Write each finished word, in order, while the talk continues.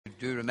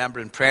do remember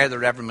in prayer the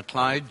Reverend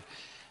MacLeod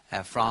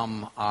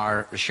from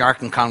our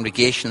Sharkin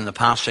congregation in the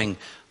passing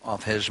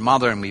of his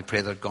mother, and we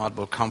pray that God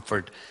will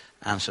comfort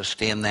and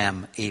sustain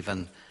them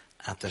even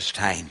at this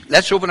time.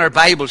 Let's open our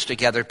Bibles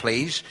together,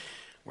 please.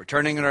 We're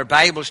turning in our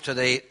Bibles to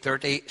the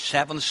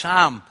 37th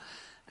Psalm,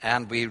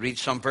 and we read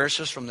some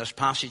verses from this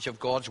passage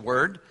of God's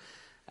Word,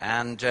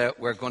 and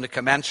we're going to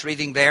commence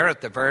reading there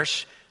at the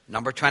verse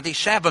number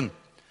 27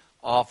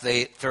 of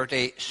the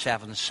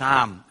 37th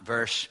Psalm,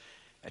 verse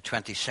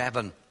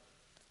 27.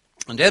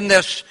 And in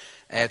this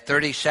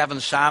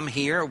 37th Psalm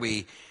here,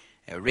 we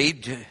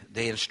read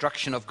the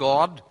instruction of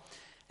God.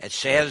 It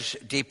says,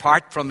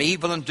 "Depart from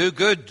evil and do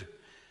good,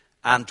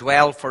 and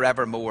dwell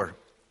forevermore.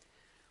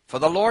 For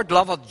the Lord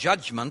loveth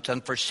judgment,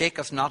 and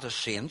forsaketh not his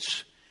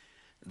saints.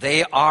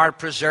 They are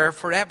preserved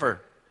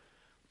forever,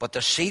 but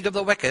the seed of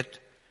the wicked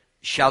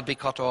shall be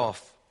cut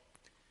off.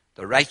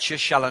 The righteous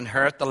shall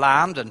inherit the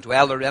land, and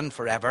dwell therein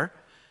forever.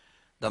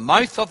 The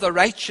mouth of the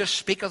righteous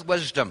speaketh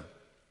wisdom,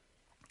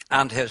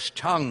 and his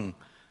tongue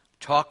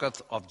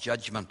talketh of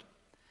judgment.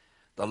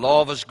 The law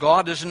of his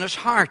God is in his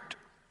heart,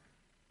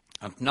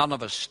 and none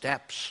of his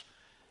steps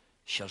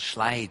shall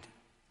slide."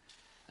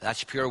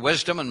 That's pure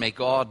wisdom, and may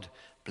God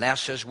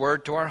bless his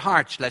word to our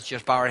hearts. Let's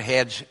just bow our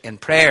heads in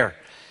prayer.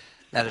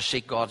 Let us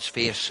seek God's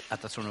face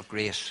at the throne of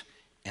grace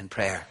in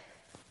prayer.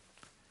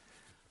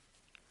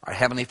 Our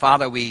Heavenly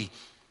Father, we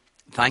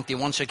thank thee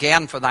once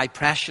again for thy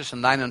precious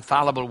and thine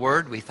infallible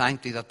word. We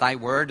thank thee that thy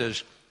word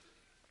is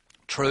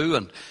true,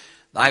 and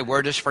thy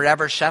word is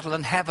forever settled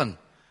in heaven,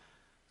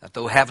 that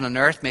though heaven and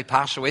earth may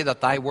pass away,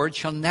 that thy word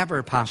shall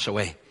never pass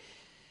away.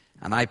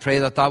 And I pray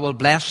that thou wilt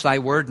bless thy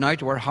word now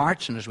to our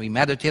hearts, and as we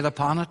meditate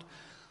upon it,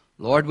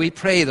 Lord, we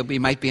pray that we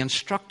might be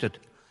instructed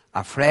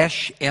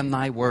afresh in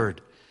thy word.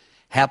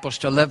 Help us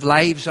to live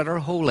lives that are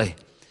holy.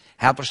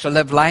 Help us to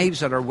live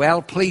lives that are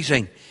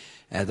well-pleasing.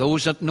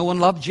 Those that know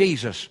and love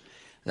Jesus,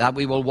 that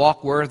we will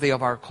walk worthy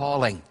of our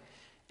calling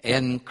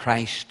in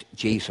Christ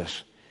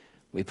Jesus.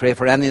 We pray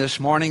for any this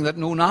morning that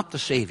know not the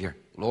Savior.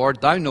 Lord,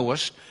 thou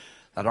knowest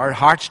that our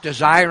heart's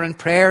desire and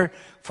prayer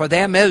for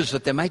them is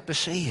that they might be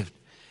saved,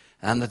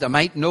 and that they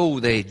might know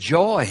the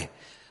joy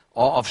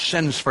of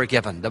sins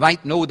forgiven. They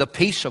might know the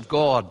peace of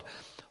God,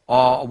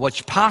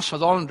 which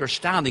passeth all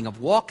understanding, of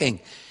walking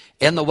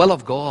in the will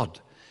of God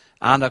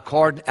and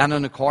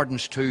in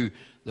accordance to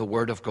the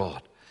Word of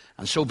God.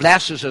 And so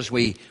bless us as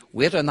we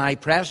wait in thy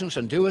presence,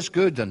 and do us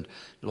good. And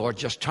Lord,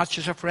 just touch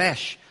us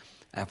afresh.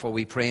 For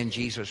we pray in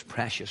Jesus'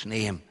 precious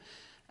name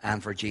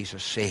and for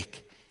Jesus'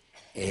 sake.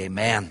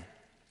 Amen.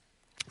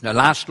 Now,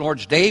 last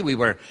Lord's Day, we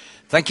were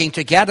thinking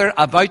together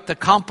about the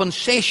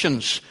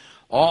compensations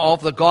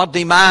of the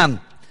godly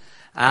man.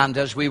 And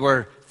as we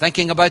were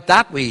thinking about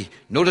that, we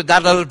noted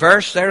that little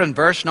verse there in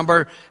verse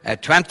number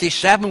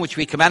 27, which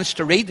we commenced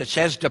to read. It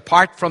says,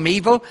 "Depart from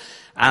evil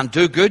and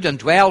do good, and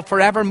dwell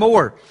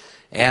forevermore."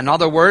 In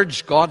other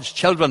words, God's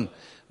children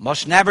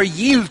must never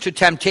yield to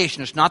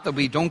temptation. It's not that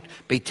we don't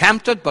be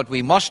tempted, but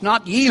we must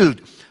not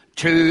yield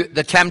to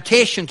the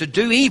temptation to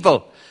do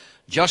evil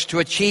just to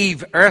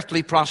achieve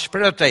earthly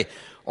prosperity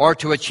or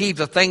to achieve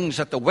the things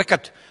that the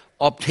wicked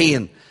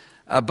obtain.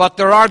 But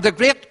there are the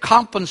great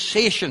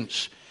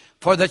compensations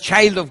for the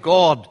child of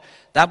God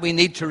that we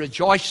need to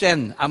rejoice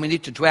in and we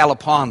need to dwell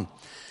upon.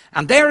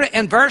 And there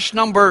in verse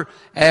number,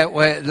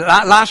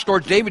 last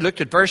Lord's Day, we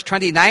looked at verse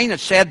 29. It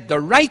said,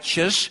 "The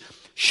righteous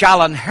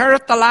shall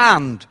inherit the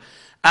land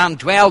and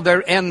dwell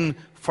therein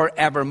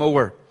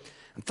forevermore."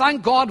 And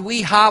thank God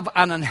we have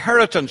an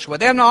inheritance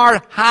within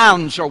our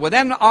hands or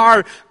within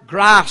our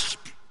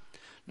grasp.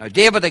 Now,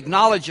 David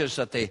acknowledges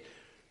that the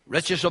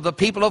riches of the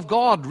people of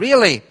God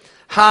really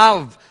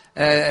have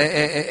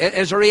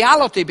is a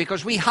reality,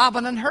 because we have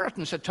an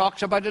inheritance. It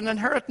talks about an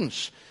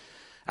inheritance.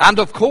 And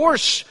of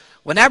course,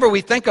 whenever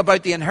we think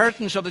about the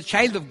inheritance of the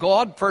child of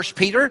God, 1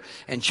 Peter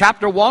in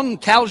chapter 1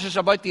 tells us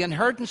about the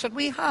inheritance that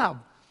we have.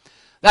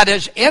 That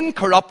is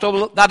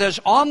incorruptible, that is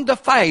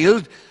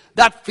undefiled,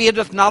 that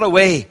fadeth not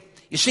away.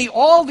 You see,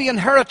 all the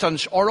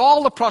inheritance or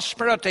all the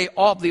prosperity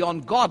of the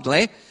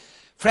ungodly,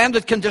 friend,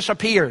 it can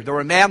disappear. There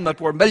were men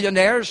that were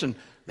millionaires, and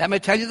let me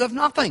tell you, they've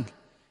nothing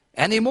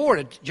anymore.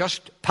 It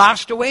just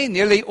passed away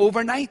nearly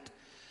overnight.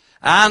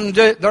 And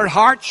their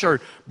hearts are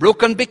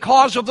broken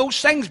because of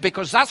those things,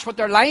 because that's what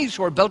their lives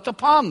were built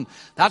upon.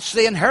 That's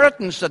the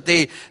inheritance that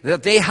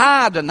they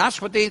had, and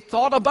that's what they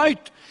thought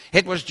about.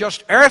 It was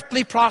just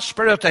earthly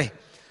prosperity.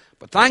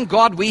 But thank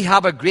God we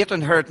have a great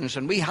inheritance,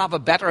 and we have a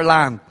better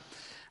land.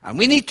 And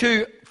we need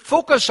to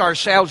focus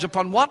ourselves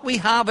upon what we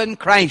have in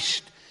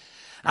Christ.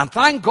 And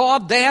thank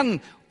God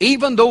then,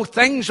 even though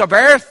things of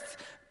earth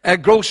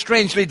grow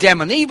strangely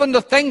dim, and even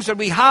the things that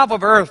we have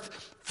of earth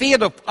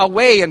fade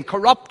away and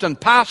corrupt and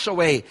pass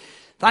away,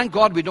 thank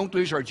God we don't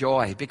lose our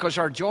joy, because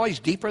our joy is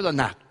deeper than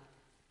that.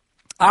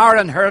 Our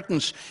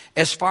inheritance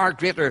is far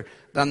greater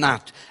than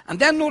that. And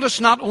then notice,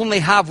 not only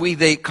have we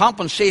the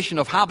compensation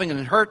of having an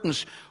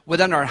inheritance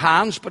within our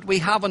hands, but we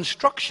have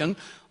instruction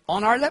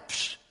on our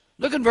lips.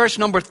 Look at verse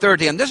number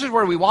 30, and this is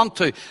where we want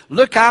to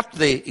look at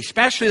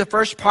especially the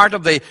first part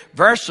of the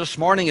verse this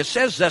morning. It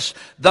says this: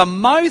 the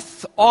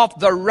mouth of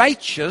the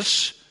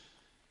righteous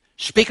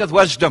speaketh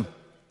wisdom.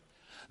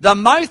 The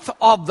mouth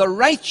of the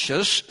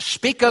righteous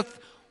speaketh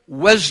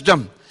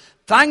wisdom.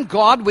 Thank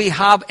God we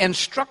have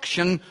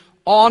instruction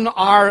on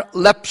our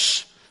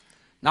lips.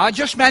 Now, I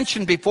just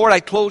mentioned before I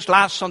closed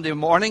last Sunday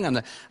morning,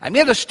 and I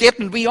made a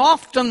statement, we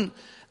often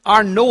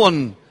are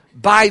known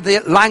by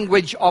the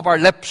language of our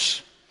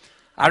lips.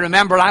 I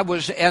remember I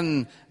was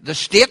in the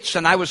States,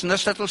 and I was in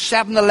this little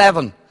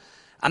 7-Eleven,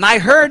 and I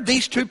heard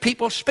these two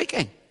people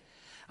speaking.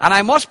 And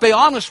I must be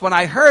honest, when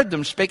I heard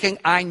them speaking,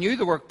 I knew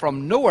they were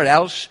from nowhere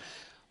else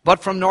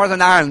but from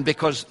Northern Ireland,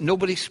 because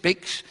nobody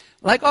speaks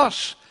like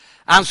us.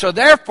 And so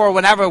therefore,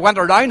 whenever I went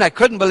around, I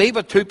couldn't believe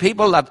it, two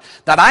people that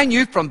I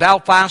knew from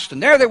Belfast,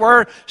 and there they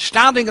were,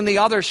 standing on the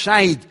other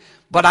side,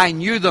 but I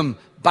knew them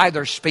by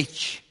their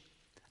speech.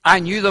 I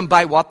knew them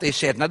by what they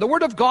said. Now, the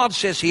Word of God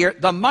says here,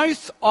 the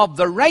mouth of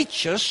the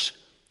righteous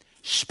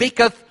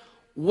speaketh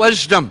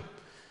wisdom.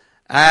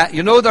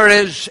 There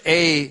is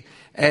a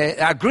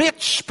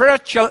great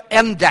spiritual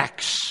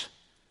index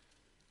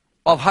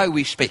of how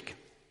we speak.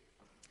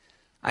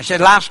 I said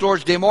last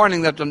Lord's Day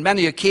morning that on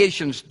many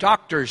occasions,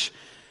 doctors,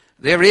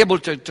 they're able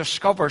to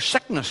discover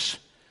sickness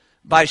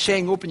by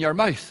saying, open your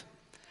mouth.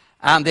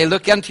 And they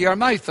look into your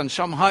mouth, and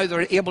somehow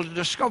they're able to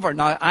discover.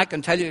 Now, I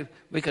can tell you,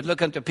 we could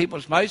look into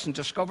people's mouths and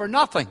discover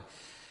nothing.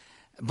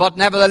 But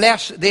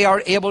nevertheless, they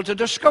are able to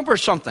discover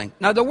something.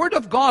 Now, the Word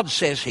of God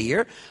says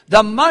here,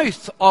 the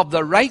mouth of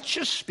the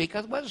righteous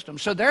speaketh wisdom.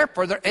 So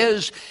therefore, there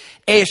is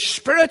a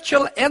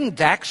spiritual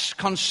index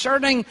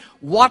concerning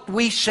what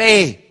we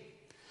say.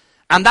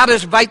 And that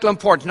is vital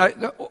important.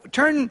 Now,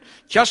 turn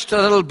just to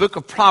the little book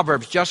of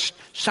Proverbs, just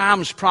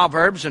Psalms,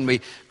 Proverbs, and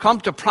we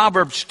come to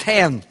Proverbs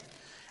 10.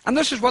 And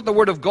this is what the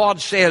Word of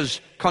God says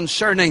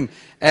concerning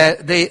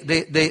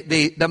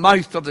the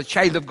mouth of the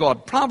child of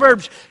God.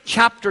 Proverbs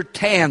chapter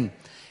 10,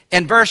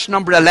 in verse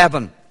number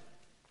 11.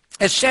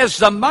 It says,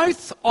 the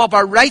mouth of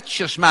a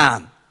righteous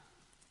man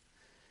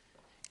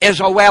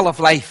is a well of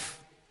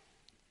life,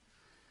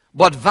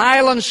 but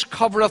violence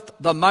covereth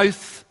the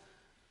mouth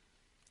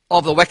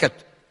of the wicked.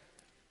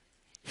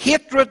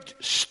 Hatred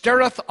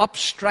stirreth up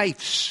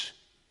strifes,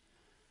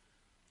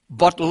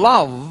 but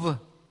love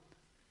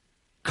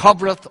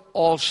covereth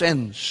all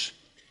sins.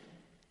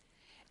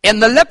 In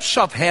the lips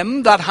of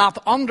him that hath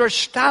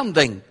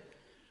understanding,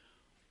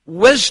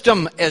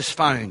 wisdom is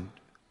found.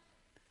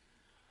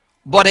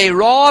 But a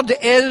rod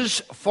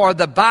is for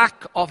the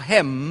back of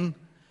him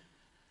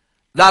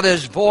that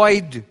is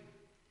void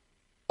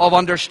of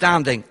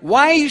understanding.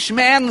 Wise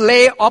men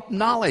lay up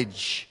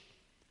knowledge,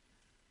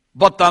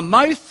 but the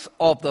mouth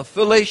of the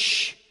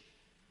foolish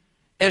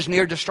is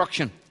near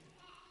destruction.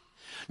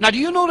 Now, do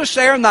you notice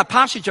there in that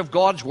passage of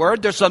God's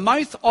Word, there's the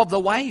mouth of the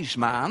wise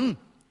man,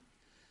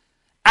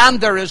 and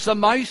there is the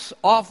mouth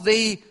of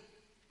the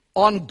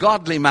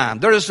ungodly man.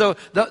 There is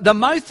the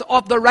mouth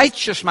of the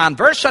righteous man.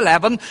 Verse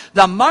 11,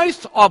 the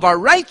mouth of a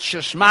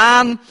righteous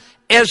man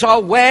is a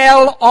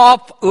well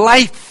of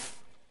life.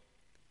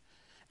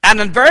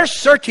 And in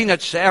verse 14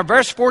 it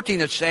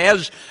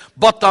says,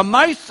 but the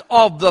mouth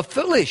of the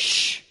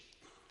foolish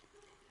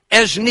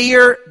is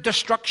near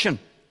destruction.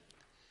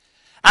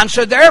 And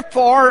so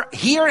therefore,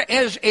 here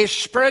is a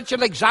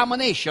spiritual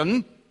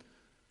examination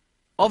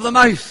of the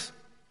mouth.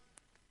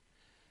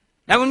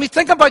 Now, when we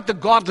think about the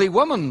godly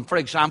woman, for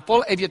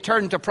example, if you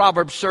turn to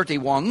Proverbs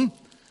 31,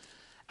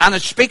 and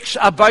it speaks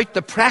about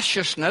the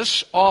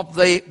preciousness of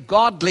the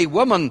godly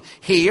woman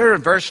here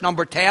in verse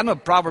number 10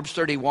 of Proverbs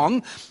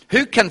 31,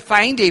 who can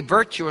find a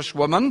virtuous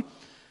woman?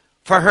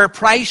 For her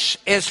price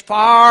is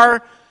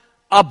far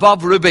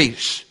above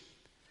rubies.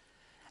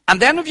 And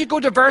then if you go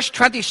to verse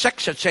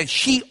 26, it says,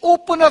 she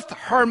openeth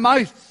her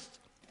mouth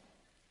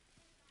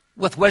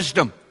with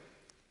wisdom,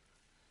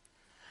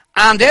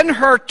 and in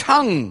her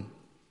tongue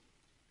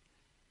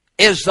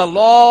is the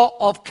law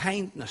of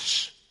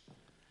kindness.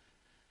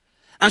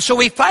 And so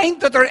we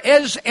find that there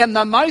is in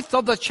the mouth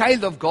of the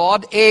child of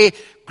God a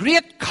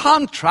great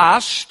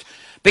contrast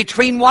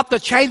between what the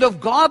child of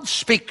God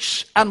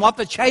speaks and what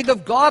the child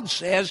of God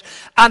says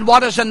and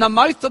what is in the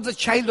mouth of the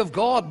child of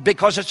God,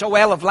 because it's a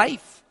well of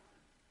life.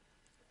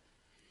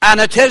 And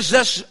it is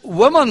this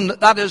woman,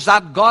 that is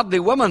that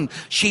godly woman,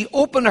 she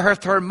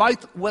openeth her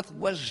mouth with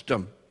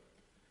wisdom,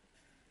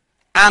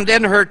 and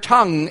in her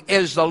tongue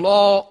is the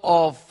law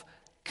of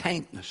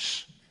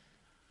kindness.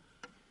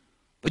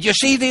 But you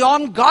see, the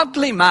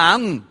ungodly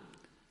man,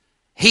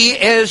 he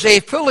is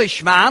a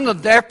foolish man, and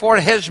therefore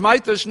his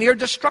mouth is near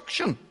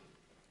destruction.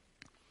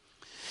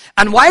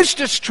 And whilst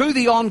it's true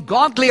the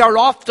ungodly are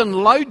often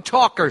loud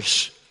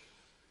talkers,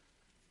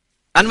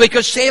 and we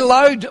could say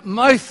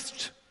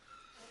loud-mouthed,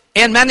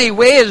 in many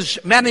ways,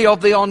 many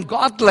of the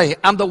ungodly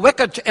and the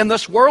wicked in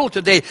this world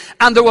today.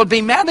 And there will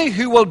be many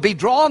who will be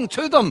drawn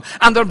to them.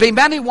 And there will be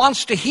many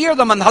wants to hear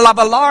them, and they'll have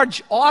a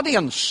large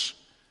audience.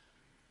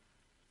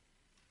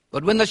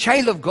 But when the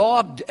child of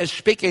God is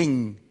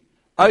speaking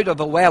out of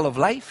a well of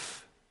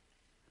life,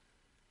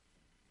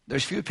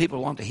 there's few people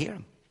who want to hear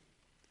him.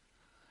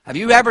 Have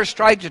you ever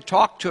tried to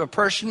talk to a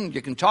person?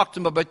 You can talk to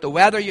them about the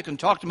weather, you can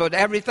talk to them about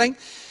everything,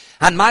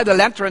 and now they'll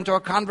enter into a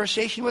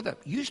conversation with them.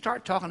 You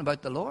start talking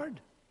about the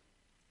Lord,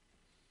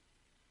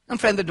 and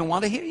friend, they don't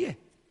want to hear you.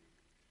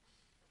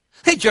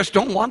 They just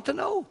don't want to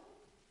know.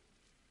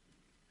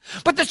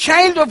 But the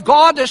child of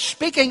God is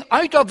speaking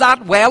out of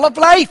that well of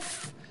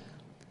life.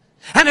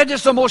 And it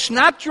is the most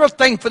natural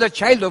thing for the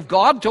child of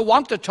God to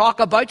want to talk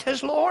about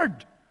his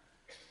Lord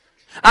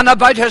and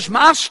about his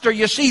master.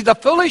 You see, the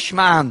foolish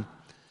man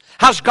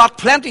has got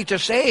plenty to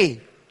say,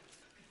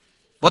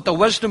 but the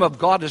wisdom of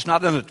God is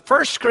not in it.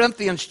 1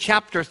 Corinthians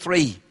chapter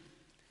 3.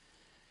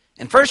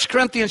 In 1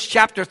 Corinthians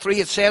chapter 3,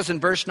 it says in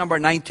verse number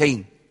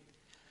 19,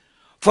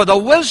 "For the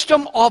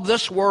wisdom of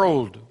this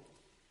world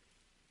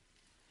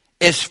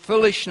is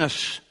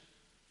foolishness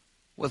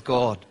with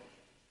God.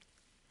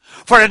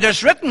 For it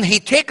is written, He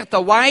taketh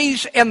the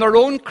wise in their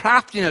own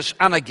craftiness.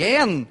 And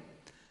again,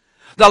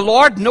 the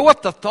Lord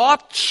knoweth the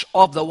thoughts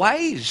of the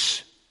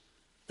wise,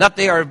 that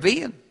they are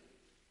vain.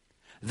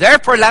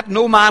 Therefore let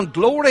no man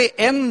glory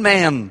in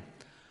men,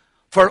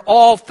 for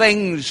all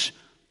things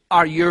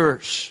are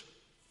yours."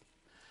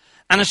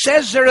 And it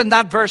says there in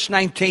that verse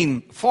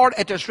 19, "For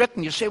it is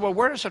written." You say, well,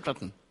 where is it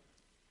written?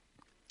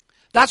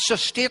 That's a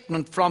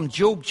statement from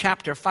Job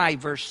chapter 5,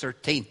 verse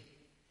 13.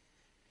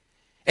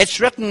 It's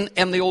written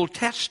in the Old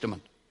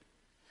Testament.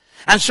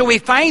 And so we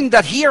find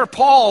that here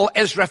Paul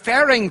is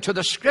referring to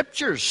the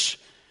Scriptures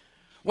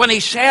when he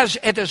says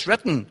it is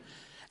written.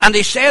 And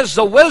he says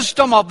the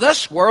wisdom of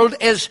this world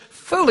is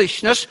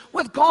foolishness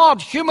with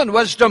God. Human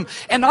wisdom,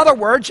 in other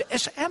words,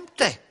 is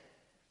empty.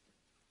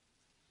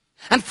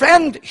 And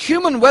friend,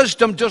 human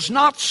wisdom does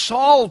not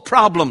solve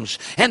problems.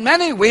 In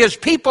many ways,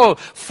 people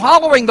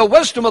following the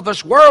wisdom of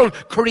this world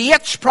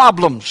creates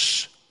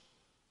problems.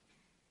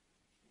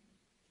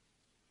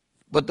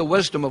 But the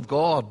wisdom of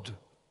God,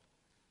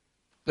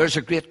 there's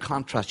a great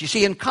contrast. You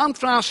see, in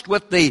contrast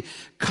with the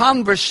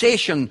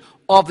conversation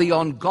of the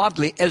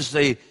ungodly is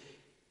the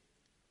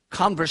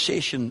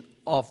conversation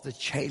of the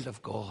child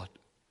of God.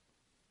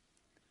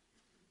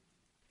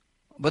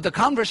 But the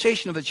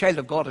conversation of the child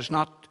of God is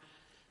not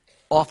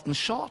often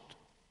sought.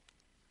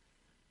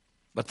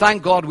 But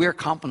thank God we're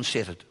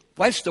compensated,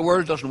 whilst the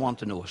world doesn't want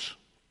to know us.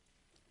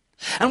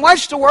 And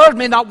whilst the world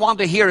may not want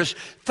to hear us,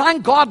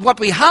 thank God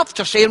what we have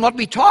to say and what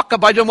we talk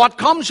about and what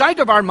comes out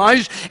of our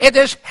mouths, it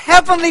is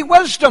heavenly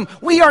wisdom.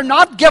 We are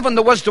not given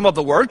the wisdom of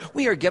the world,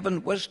 we are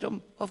given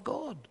wisdom of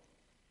God.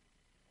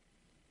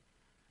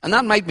 And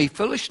that might be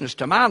foolishness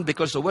to man,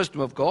 because the wisdom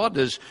of God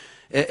is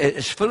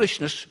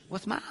foolishness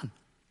with man.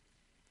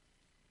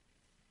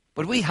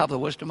 But we have the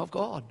wisdom of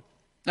God.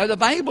 Now the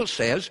Bible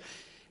says,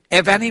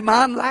 if any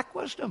man lack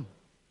wisdom.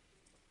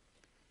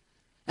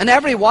 And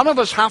every one of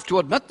us have to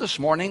admit this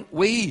morning,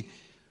 we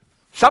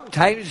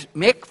sometimes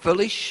make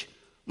foolish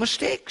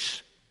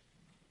mistakes.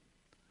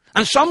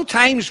 And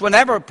sometimes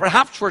whenever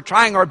perhaps we're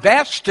trying our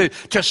best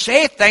to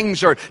say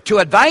things or to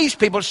advise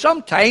people,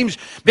 sometimes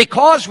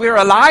because we're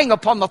relying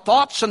upon the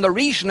thoughts and the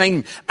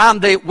reasoning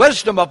and the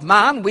wisdom of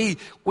man, we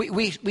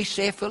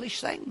say foolish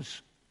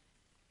things.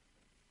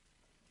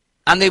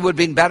 And they would have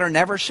been better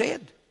never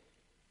said.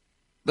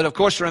 But of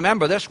course,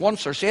 remember this,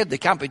 once they're said, they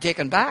can't be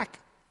taken back.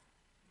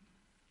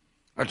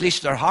 Or at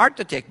least they're hard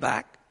to take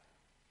back.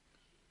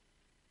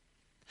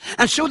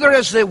 And so there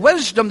is the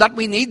wisdom that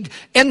we need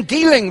in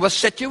dealing with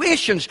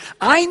situations.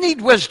 I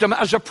need wisdom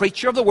as a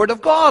preacher of the Word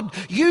of God.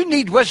 You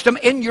need wisdom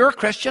in your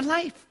Christian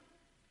life.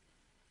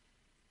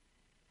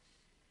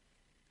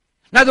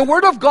 Now the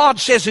Word of God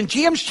says in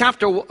James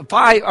chapter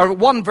 5, or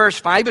 1 verse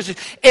 5, it says,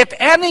 if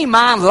any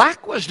man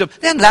lack wisdom,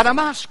 then let him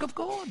ask of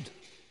God.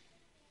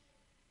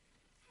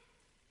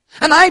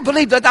 And I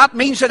believe that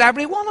means that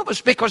every one of us,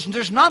 because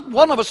there's not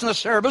one of us in the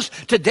service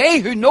today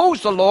who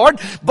knows the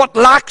Lord, but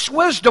lacks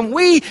wisdom.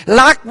 We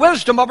lack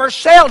wisdom of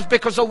ourselves,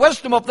 because the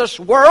wisdom of this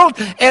world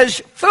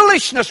is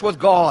foolishness with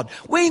God.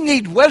 We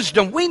need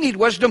wisdom. We need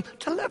wisdom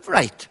to live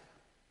right.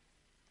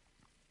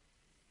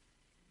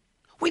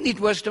 We need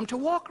wisdom to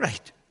walk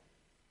right.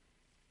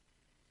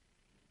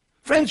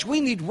 Friends, we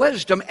need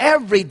wisdom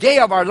every day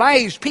of our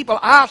lives. People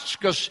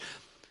ask us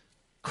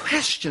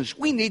questions.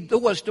 We need the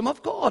wisdom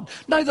of God.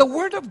 Now the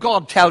Word of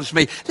God tells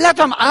me, let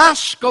him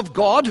ask of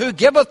God who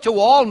giveth to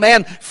all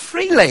men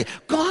freely.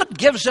 God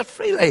gives it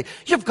freely.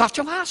 You've got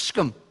to ask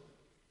him.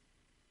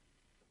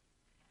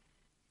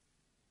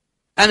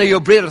 And he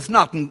upbraideth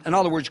not. In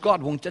other words,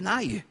 God won't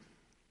deny you.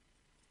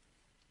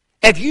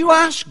 If you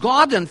ask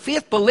God in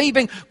faith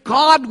believing,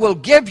 God will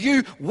give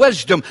you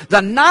wisdom.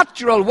 The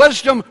natural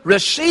wisdom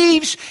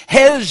receives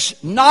his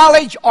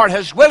knowledge or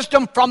his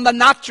wisdom from the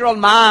natural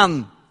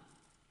man.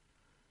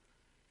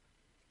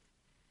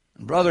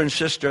 Brother and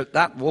sister,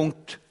 that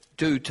won't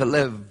do to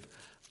live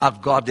a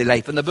godly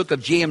life. In the book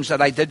of James that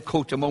I did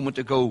quote a moment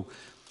ago,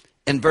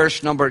 in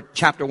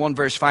chapter 1,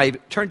 verse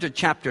 5, turn to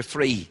chapter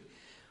 3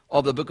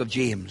 of the book of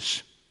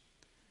James.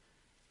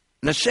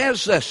 And it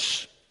says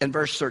this in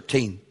verse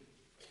 13.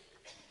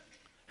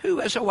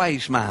 Who is a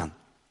wise man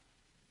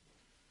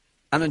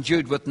and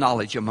endued with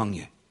knowledge among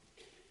you?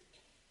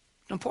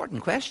 an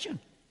important question.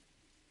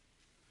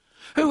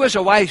 Who is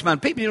a wise man?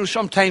 People,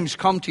 sometimes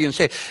come to you and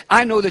say,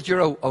 I know that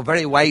you're a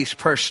very wise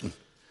person.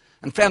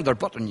 And friend, they're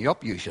buttoning you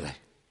up usually,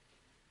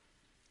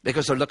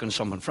 because they're looking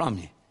someone from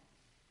you.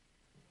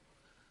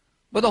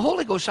 But the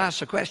Holy Ghost asks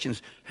the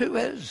questions, who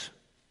is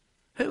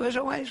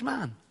a wise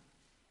man?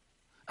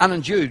 And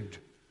endued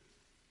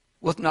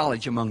with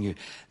knowledge among you.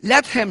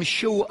 Let him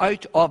show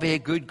out of a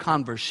good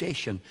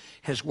conversation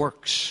his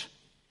works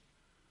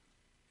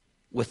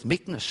with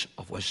meekness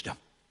of wisdom.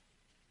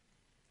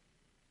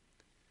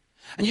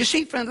 And you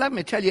see, friend, let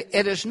me tell you,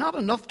 it is not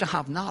enough to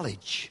have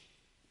knowledge.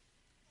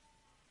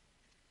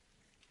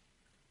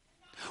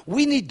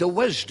 We need the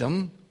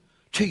wisdom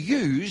to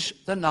use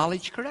the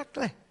knowledge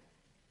correctly.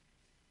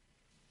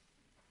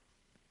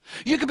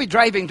 You could be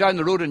driving down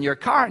the road in your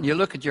car, and you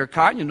look at your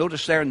car, and you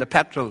notice there in the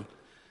petrol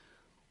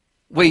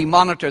we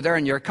monitor there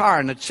in your car,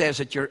 and it says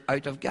that you're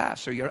out of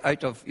gas or you're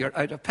out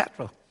of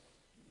petrol.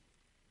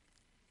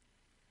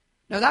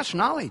 Now that's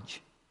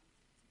knowledge.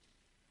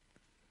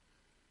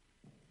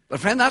 But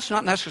friend, that's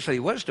not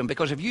necessarily wisdom,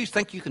 because if you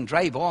think you can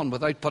drive on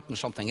without putting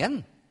something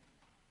in,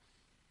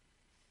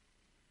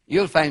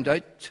 you'll find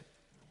out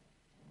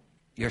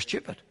you're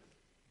stupid.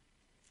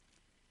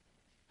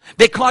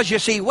 Because you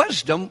see,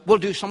 wisdom will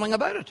do something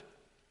about it.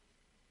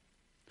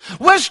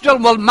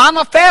 Wisdom will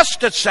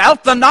manifest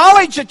itself. The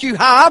knowledge that you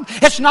have,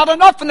 it's not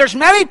enough. And there's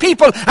many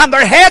people and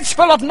their heads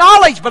full of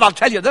knowledge. But I'll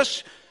tell you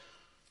this,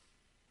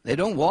 they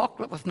don't walk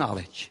with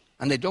knowledge,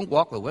 and they don't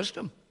walk with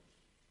wisdom.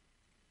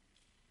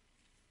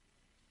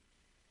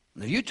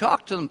 And if you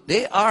talk to them,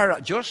 they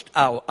are just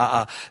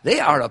they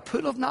are a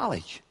pool of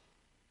knowledge.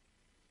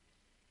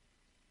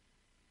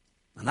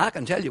 And I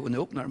can tell you, when they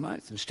open their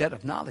mouth, instead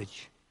of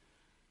knowledge,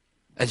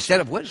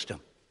 instead of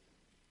wisdom,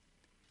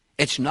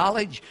 it's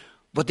knowledge,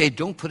 but they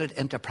don't put it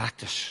into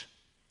practice.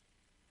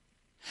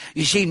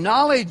 You see,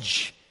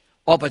 knowledge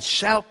of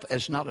itself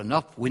is not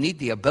enough. We need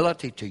the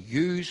ability to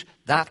use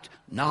that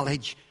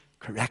knowledge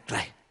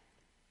correctly.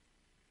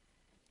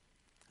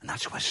 And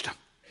that's wisdom.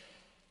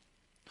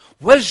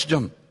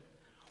 Wisdom,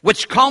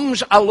 which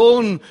comes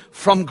alone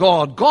from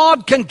God.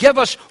 God can give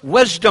us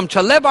wisdom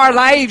to live our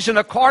lives in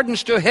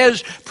accordance to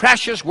His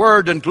precious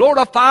word and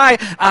glorify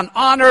and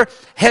honor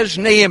His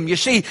name. You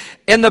see,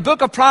 in the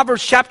book of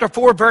Proverbs chapter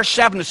 4 verse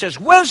 7 it says,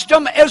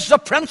 wisdom is the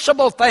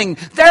principal thing.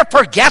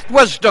 Therefore get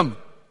wisdom.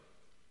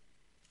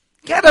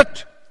 Get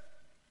it.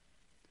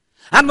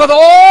 And with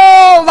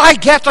all thy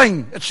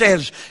getting, it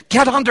says,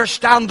 get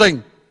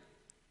understanding.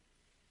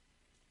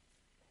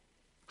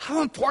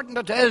 How important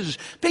it is.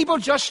 People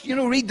just,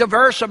 read the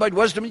verse about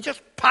wisdom and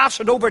just pass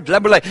it over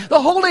deliberately.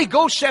 The Holy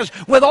Ghost says,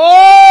 with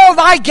all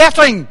thy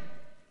getting.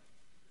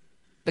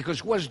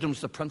 Because wisdom's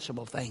the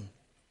principal thing.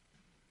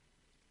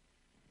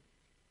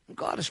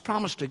 God has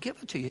promised to give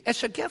it to you.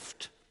 It's a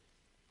gift.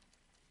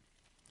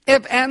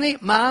 If any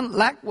man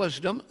lack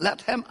wisdom,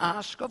 let him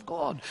ask of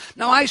God.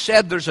 Now I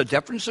said there's a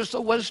difference. There's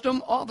the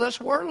wisdom of this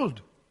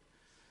world.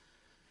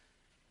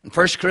 In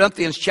 1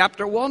 Corinthians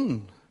chapter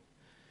 1.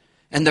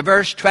 In the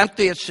verse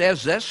 20 it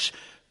says this,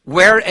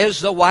 where is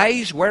the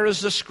wise, where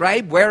is the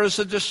scribe, where is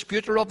the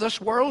disputer of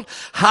this world?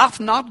 Hath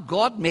not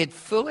God made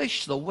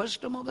foolish the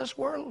wisdom of this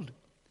world?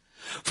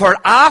 For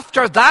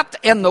after that,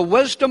 in the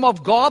wisdom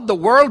of God, the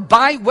world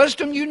by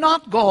wisdom knew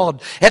not God.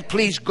 It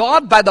pleased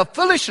God by the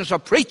foolishness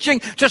of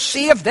preaching to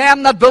save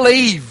them that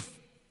believe.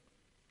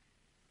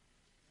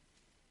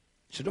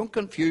 So don't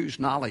confuse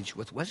knowledge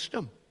with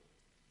wisdom.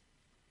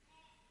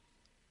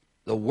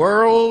 The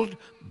world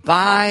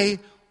by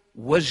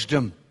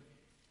wisdom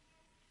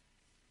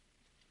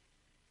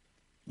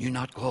knew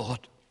not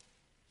God.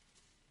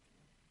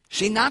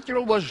 See,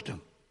 natural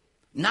wisdom.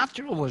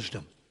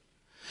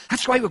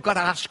 That's why we've got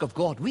to ask of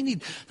God. We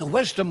need the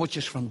wisdom which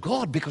is from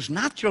God, because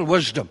natural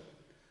wisdom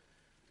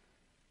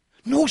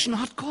knows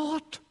not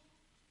God.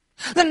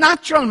 The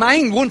natural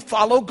mind won't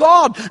follow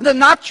God. The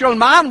natural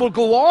man will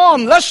go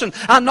on. Listen,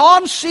 an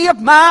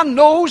unsaved man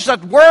knows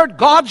that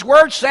God's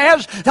word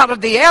says that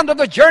at the end of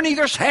the journey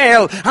there's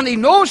hell. And he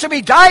knows if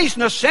he dies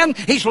in his sin,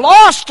 he's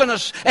lost in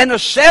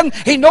his sin.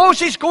 He knows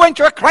he's going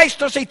to a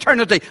Christless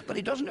eternity. But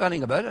he doesn't know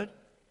anything about it.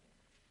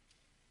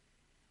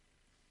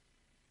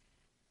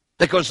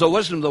 Because the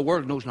wisdom of the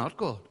world knows not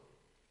God.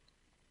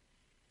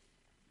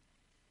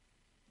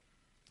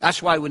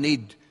 That's why we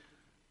need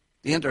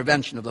the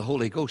intervention of the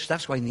Holy Ghost.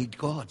 That's why we need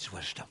God's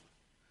wisdom.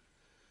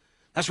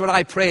 That's what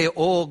I pray.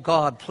 Oh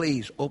God,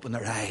 please open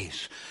their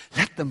eyes.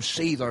 Let them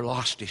see their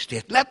lost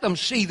estate. Let them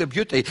see the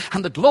beauty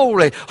and the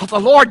glory of the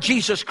Lord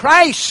Jesus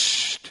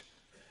Christ.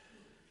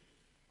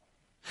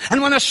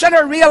 And when a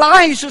sinner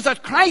realizes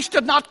that Christ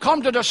did not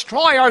come to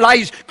destroy our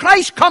lives,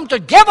 Christ come to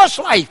give us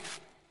life.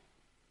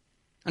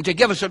 And to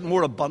give us it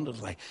more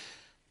abundantly.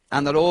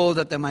 And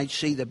that they might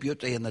see the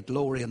beauty and the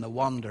glory and the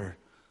wonder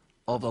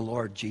of the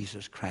Lord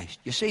Jesus Christ.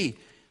 You see,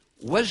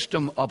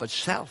 wisdom of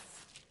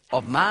itself,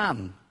 of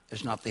man,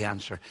 is not the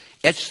answer.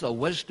 It's the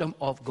wisdom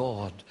of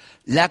God.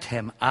 Let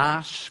him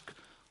ask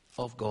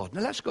of God.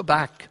 Now let's go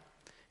back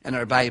in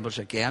our Bibles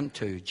again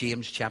to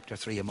James chapter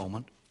 3 a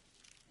moment.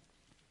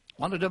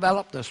 I want to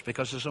develop this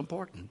because it's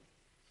important.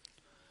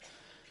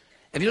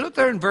 If you look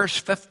there in verse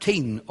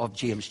 15 of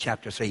James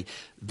chapter 3,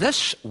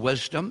 this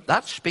wisdom,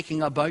 that's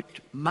speaking about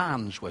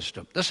man's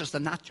wisdom. This is the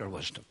natural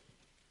wisdom.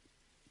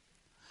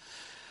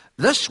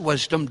 This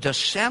wisdom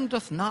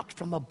descendeth not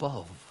from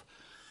above,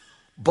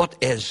 but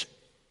is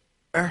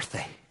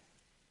earthy,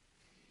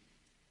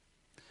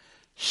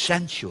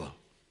 sensual,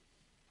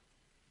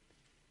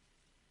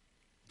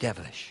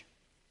 devilish.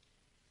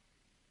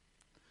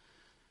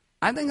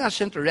 I think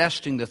that's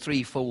interesting, the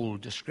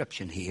threefold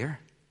description here.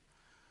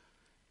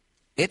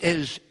 It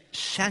is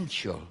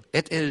sensual.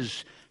 It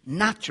is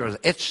natural.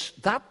 It's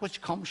that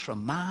which comes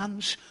from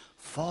man's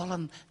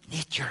fallen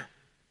nature.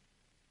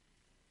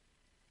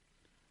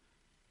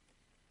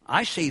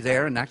 I see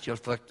there, in actual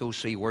fact,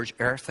 those three words,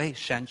 earthy,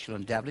 sensual,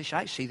 and devilish.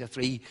 I see the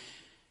three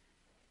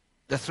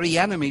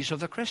enemies of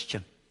the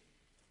Christian.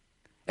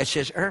 It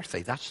says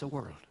earthy, that's the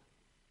world.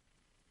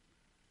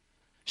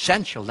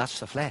 Sensual, that's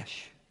the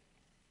flesh.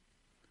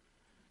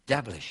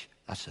 Devilish,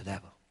 that's the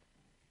devil.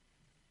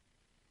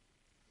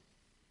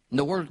 And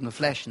the world and the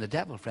flesh and the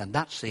devil, friend,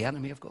 that's the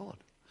enemy of God.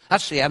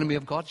 That's the enemy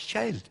of God's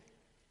child.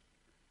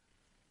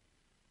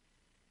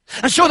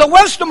 And so the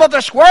wisdom of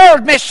this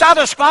world may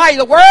satisfy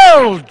the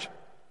world.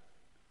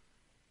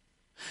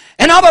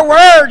 In other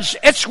words,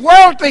 it's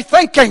worldly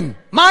thinking.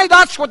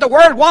 That's what the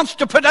world wants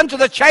to put into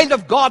the child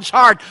of God's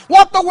heart.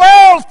 What the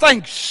world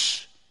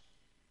thinks.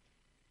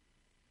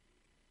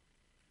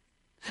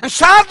 And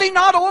sadly,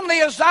 not only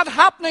is that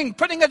happening,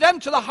 putting it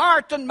into the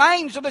heart and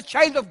minds of the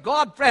child of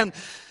God, friend,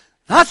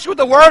 that's what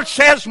the world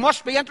says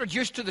must be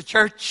introduced to the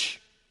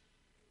church.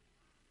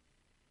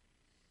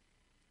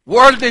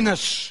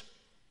 Worldliness.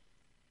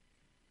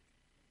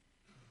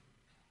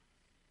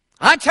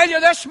 I tell you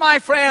this, my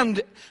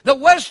friend, the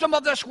wisdom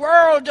of this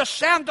world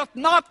descendeth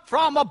not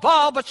from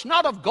above. It's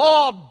not of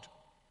God.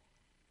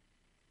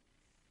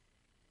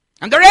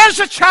 And there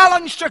is a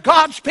challenge to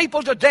God's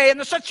people today,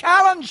 and it's a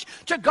challenge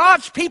to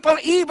God's people,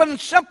 even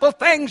simple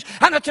things,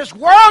 and it is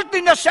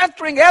worldliness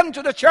entering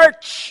into the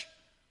church.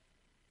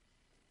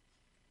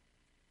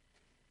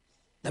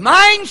 The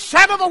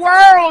mindset of the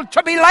world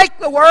to be like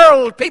the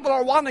world. People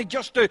are wanting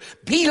just to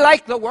be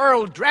like the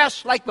world,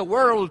 dress like the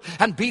world,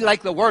 and be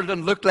like the world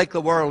and look like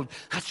the world.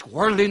 That's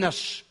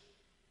worldliness.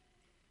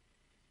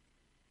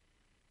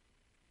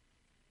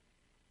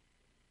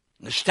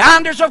 The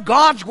standards of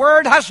God's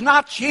Word has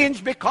not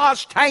changed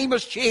because time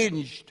has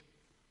changed.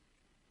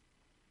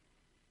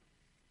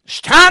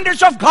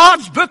 Standards of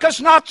God's book has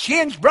not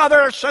changed,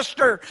 brother or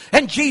sister,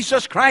 in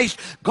Jesus Christ.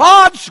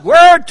 God's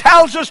Word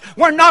tells us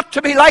we're not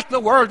to be like the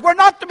world. We're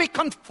not to be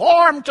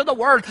conformed to the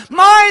world.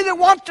 They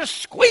want to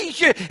squeeze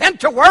you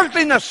into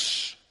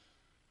worldliness.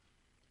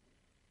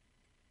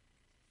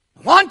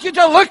 They want you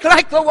to look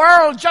like the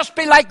world, just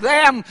be like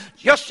them.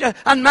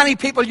 And many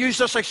people use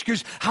this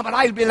excuse, but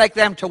I'll be like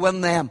them to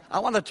win them. I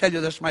want to tell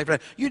you this, my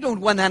friend. You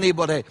don't win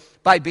anybody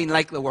by being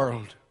like the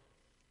world.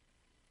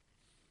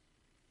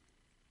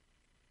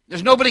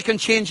 There's nobody can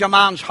change a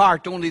man's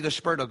heart, only the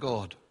Spirit of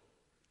God.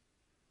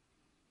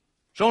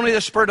 It's only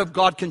the Spirit of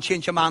God can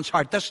change a man's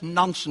heart. This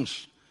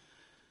nonsense.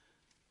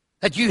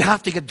 That you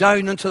have to get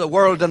down into the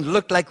world and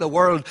look like the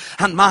world,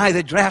 and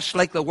they dress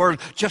like the world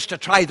just to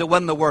try to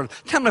win the world.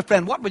 Tell me,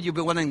 friend, what would you be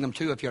winning them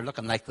to if you're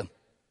looking like them?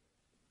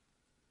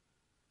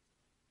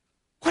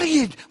 What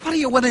are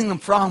you winning them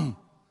from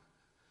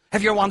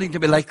if you're wanting to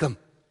be like them?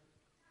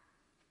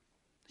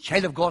 The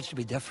child of God's to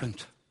be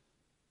different.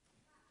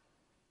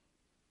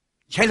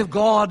 The child of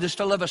God is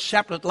to live a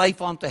separate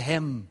life unto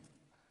Him.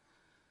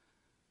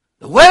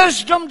 The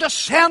wisdom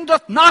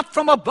descendeth not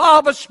from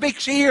above, it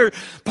speaks here,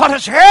 but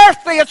it's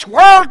earthly, it's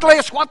worldly,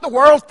 it's what the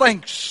world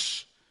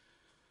thinks.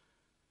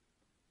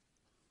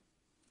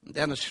 And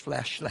then it's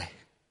fleshly.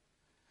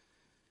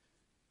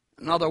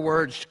 In other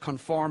words,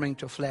 conforming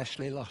to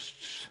fleshly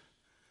lusts.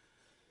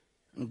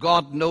 And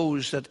God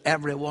knows that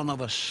every one of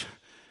us,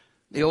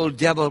 the old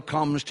devil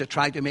comes to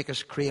try to make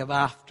us crave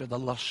after the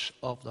lusts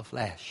of the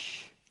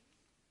flesh.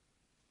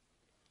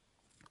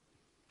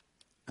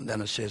 And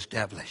then it says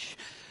devilish.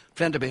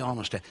 Friend, to be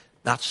honest,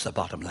 that's the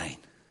bottom line.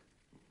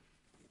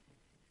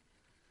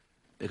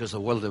 Because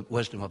the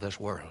wisdom of this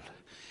world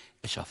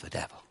is of the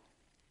devil.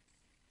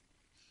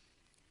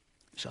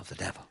 It's of the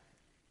devil.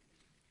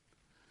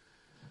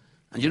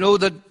 And you know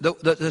that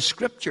the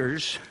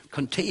Scriptures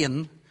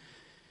contain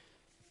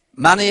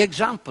many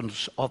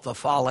examples of the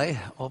folly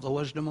of the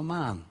wisdom of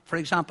man. For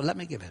example, let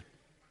me give it.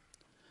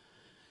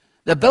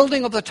 The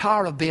building of the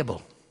Tower of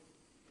Babel.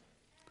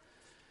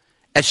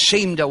 It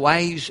seemed a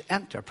wise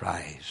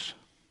enterprise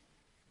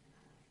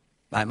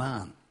by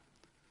man,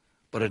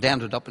 but it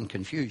ended up in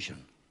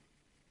confusion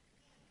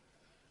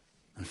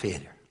and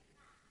failure.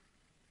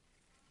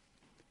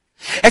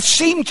 It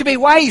seemed to be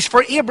wise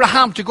for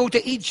Abraham to go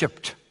to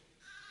Egypt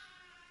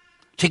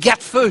to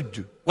get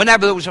food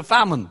whenever there was a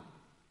famine.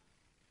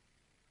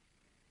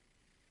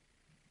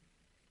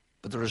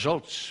 But the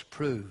results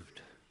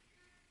proved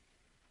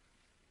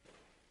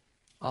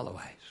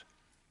otherwise.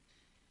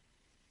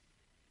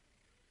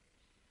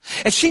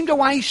 It seemed a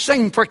wise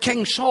thing for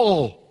King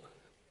Saul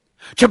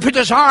to put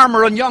his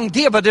armor on young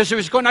David as he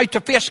was going out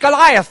to face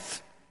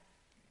Goliath.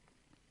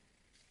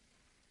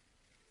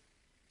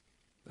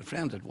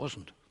 Friend, it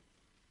wasn't.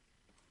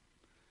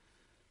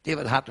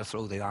 David had to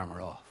throw the armor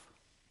off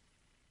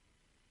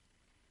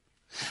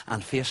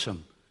and face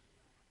him,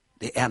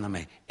 the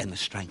enemy, in the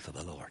strength of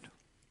the Lord.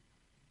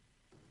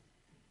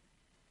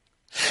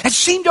 It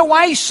seemed a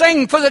wise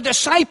thing for the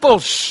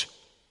disciples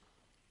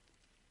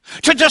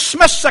to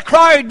dismiss the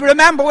crowd.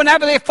 Remember,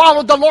 whenever they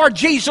followed the Lord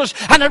Jesus,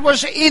 and it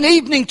was in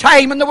evening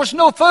time and there was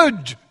no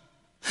food.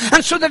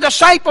 And so the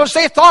disciples,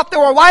 they thought they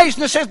were wise,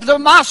 and they said, the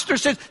master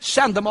said,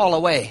 send them all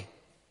away.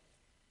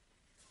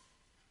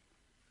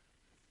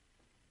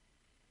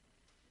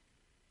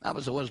 That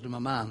was the wisdom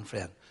of man,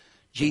 friend.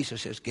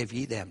 Jesus says, give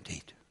ye them to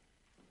eat.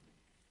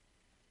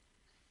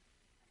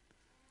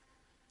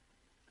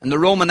 And the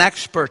Roman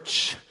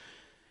experts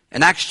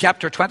in Acts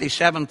chapter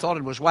 27 thought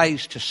it was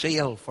wise to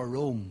sail for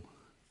Rome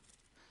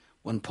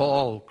when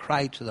Paul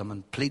cried to them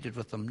and pleaded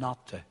with them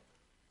not to.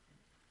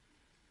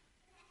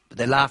 But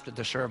they laughed at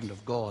the servant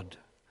of God,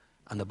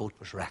 and the boat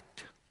was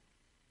wrecked.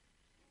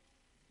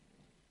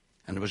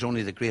 And it was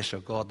only the grace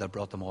of God that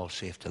brought them all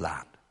safe to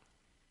land.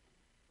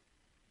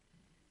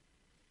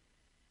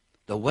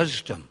 The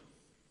wisdom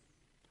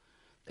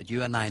that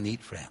you and I need,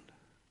 friend,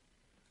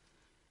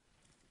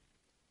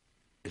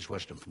 is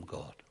wisdom from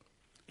God.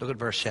 Look at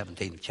verse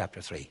 17 of chapter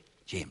 3,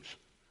 James.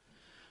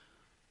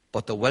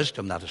 But the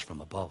wisdom that is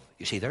from above.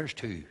 You see, there's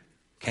two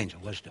kinds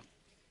of wisdom.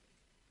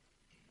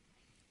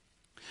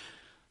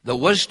 The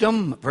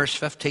wisdom, verse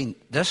 15,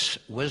 this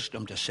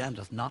wisdom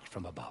descendeth not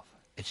from above.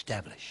 It's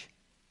devilish.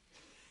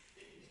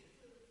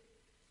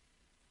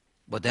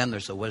 But then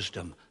there's the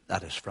wisdom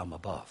that is from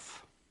above.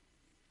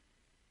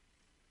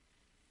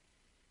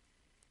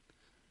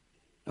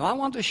 Now, I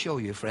want to show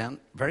you, friend,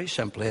 very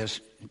simply,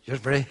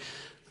 and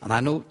I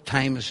know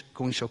time is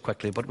going so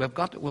quickly, but we've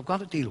got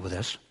to deal with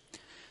this.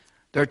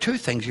 There are two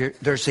things here.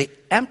 There's the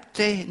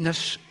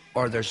emptiness,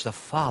 or there's the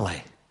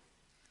folly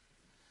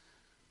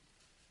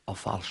of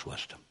false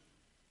wisdom.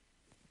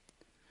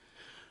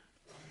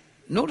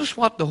 Notice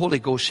what the Holy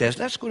Ghost says.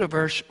 Let's go to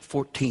verse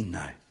 14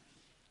 now.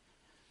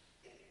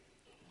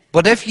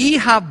 But if ye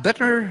have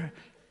bitter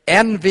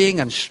envying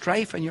and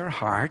strife in your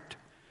heart,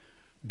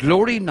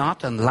 glory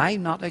not and lie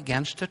not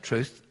against the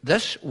truth.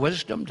 This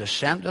wisdom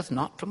descendeth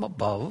not from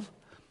above,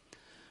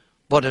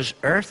 but is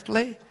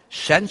earthly,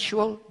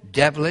 sensual,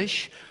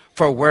 devilish.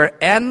 For where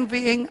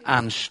envying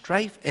and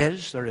strife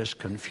is, there is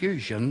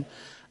confusion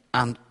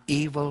and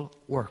evil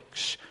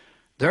works.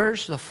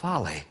 There's the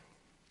folly,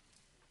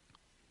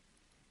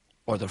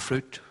 or the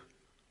fruit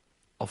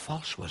of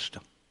false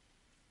wisdom.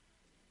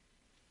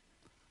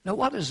 Now,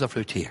 what is the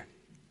fruit here?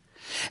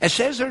 It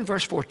says there in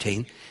verse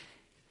 14,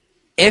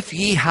 if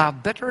ye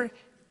have bitter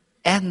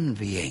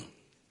envying.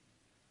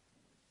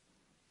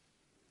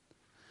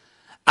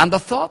 And the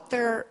thought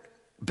there,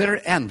 bitter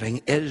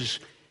envying, is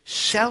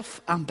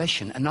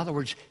self-ambition. In other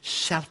words,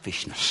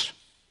 selfishness.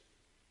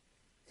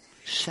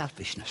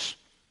 Selfishness.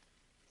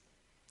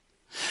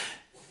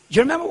 Do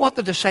you remember what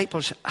the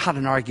disciples had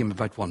an argument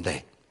about one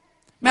day?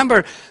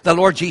 Remember, the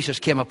Lord Jesus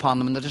came upon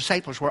them and the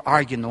disciples were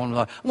arguing one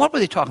another. What were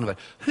they talking about?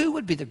 Who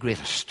would be the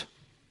greatest?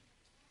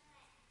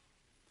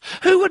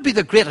 Who would be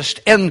the greatest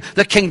in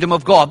the kingdom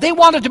of God? They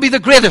wanted to be the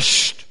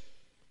greatest.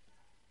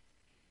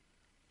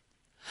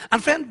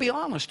 And friend, be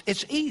honest,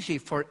 it's easy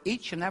for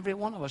each and every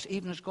one of us,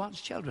 even as God's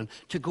children,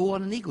 to go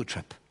on an ego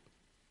trip.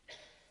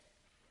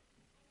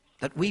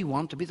 That we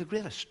want to be the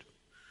greatest.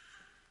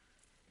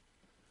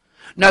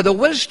 Now, the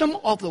wisdom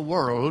of the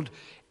world,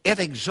 it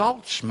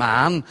exalts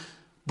man,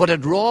 but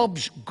it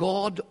robs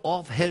God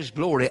of his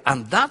glory.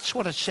 And that's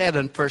what it said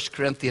in 1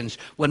 Corinthians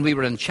when we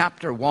were in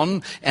chapter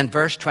 1 and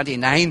verse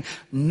 29.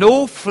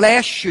 No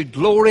flesh should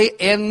glory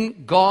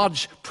in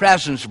God's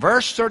presence.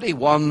 Verse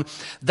 31,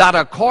 that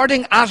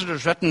according as it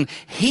is written,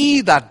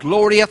 he that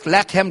glorieth,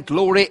 let him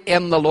glory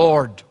in the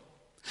Lord.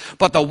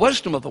 But the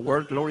wisdom of the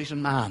world glories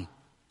in man.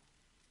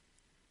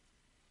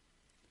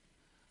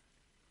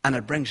 And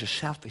it brings a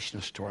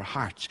selfishness to our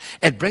hearts.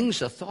 It brings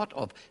the thought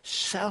of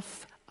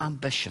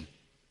self-ambition.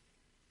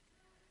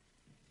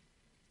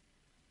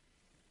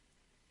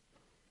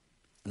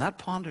 And that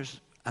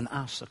ponders and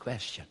asks the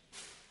question,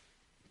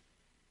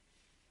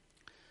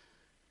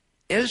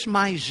 is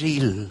my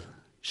zeal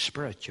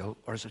spiritual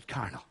or is it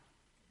carnal?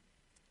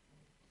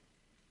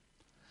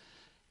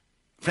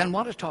 Friend,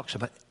 what it talks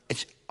about,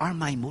 are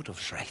my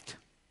motives right?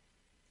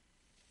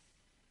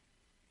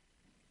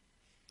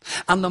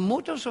 And the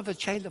motives of a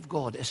child of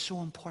God is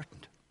so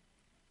important.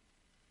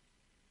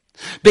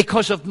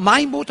 Because if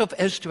my motive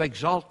is to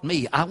exalt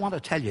me, I want to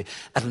tell you,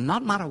 it'll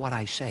not matter what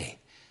I say.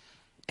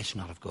 It's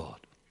not of God.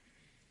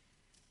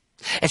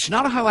 It's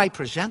not how I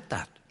present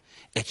that.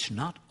 It's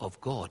not of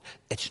God.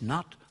 It's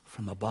not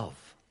from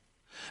above.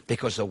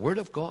 Because the Word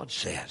of God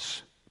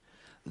says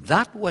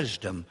that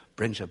wisdom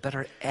brings a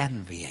bitter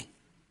envying.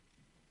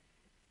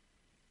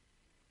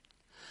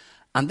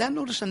 And then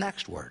notice the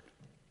next word.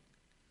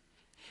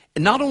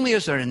 Not only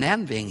is there an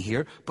envying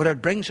here, but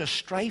it brings a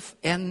strife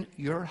in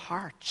your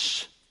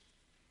hearts.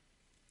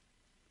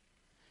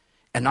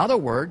 In other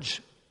words,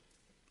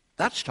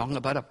 that's talking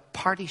about a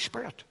party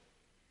spirit.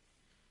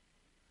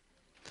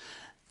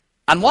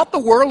 And what the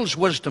world's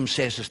wisdom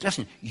says is,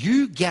 listen,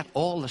 you get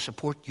all the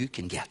support you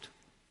can get.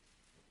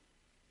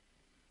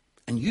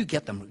 And you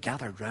get them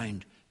gathered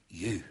round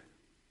you.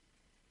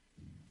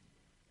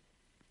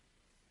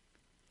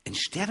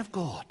 Instead of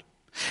God.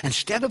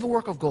 Instead of the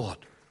work of God.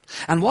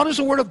 And what does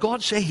the Word of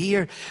God say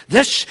here?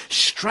 This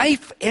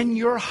strife in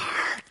your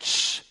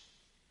hearts.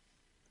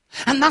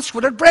 And that's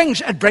what it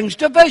brings. It brings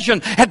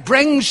division. It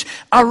brings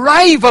a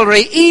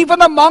rivalry even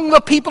among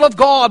the people of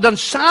God. And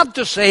sad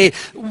to say,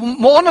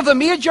 one of the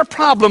major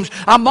problems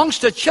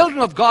amongst the children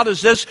of God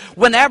is this: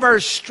 whenever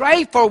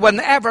strife or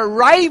whenever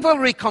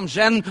rivalry comes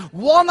in,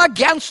 one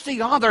against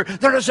the other,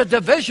 there is a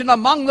division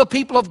among the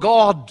people of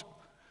God.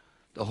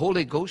 The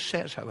Holy Ghost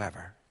says,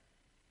 however,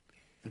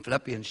 in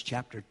Philippians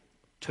chapter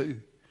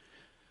 2,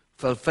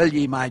 fulfill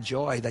ye my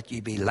joy that ye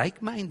be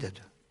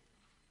like-minded,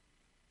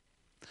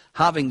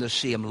 having the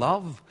same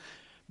love,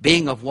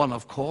 being of one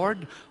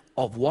accord,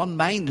 of one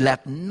mind.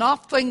 Let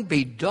nothing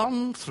be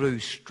done through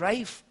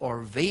strife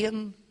or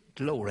vain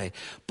glory,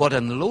 but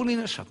in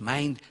lowliness of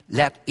mind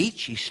let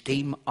each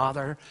esteem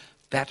other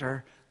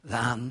better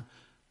than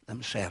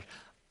themselves.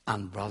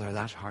 And brother,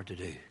 that's hard to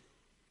do.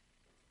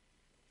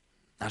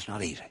 That's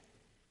not easy.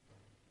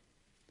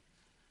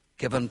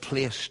 Giving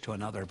place to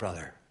another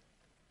brother.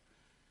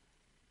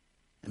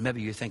 And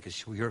maybe you think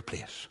it's your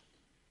place.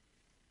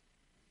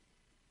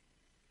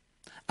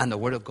 And the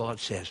Word of God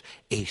says,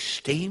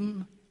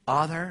 esteem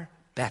other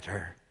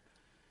better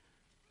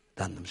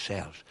than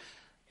themselves.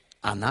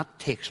 And that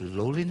takes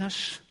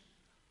lowliness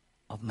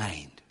of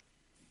mind.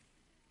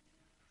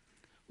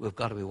 We've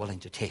got to be willing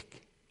to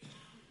take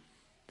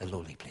the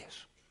lowly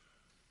place.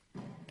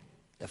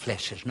 The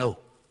flesh says no.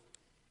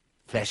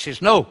 Flesh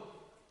says no.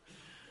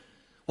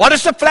 What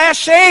does the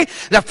flesh say?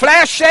 The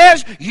flesh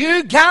says,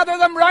 you gather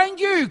them round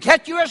you.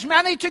 Get you as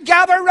many to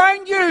gather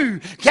round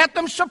you. Get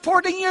them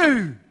supporting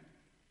you.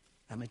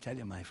 Let me tell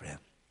you, my friend,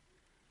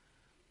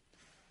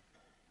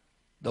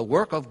 the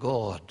work of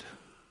God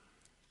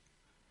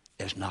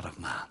is not of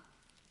man.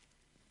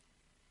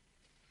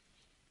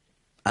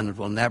 And it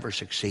will never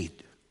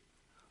succeed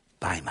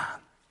by man.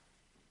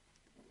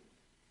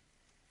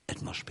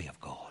 It must be of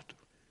God.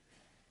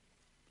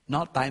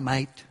 Not by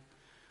might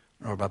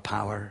nor by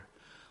power,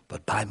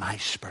 but by my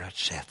Spirit,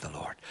 saith the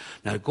Lord.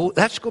 Now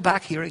let's go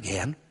back here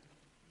again.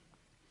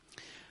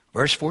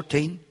 Verse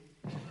 14,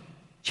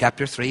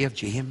 chapter 3 of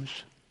James.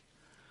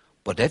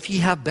 But if ye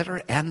have bitter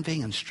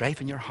envy and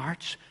strife in your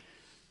hearts,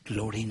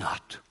 glory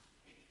not.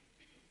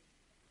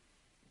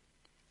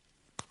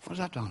 What is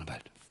that talking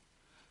about?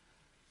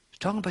 It's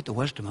talking about the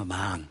wisdom of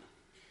man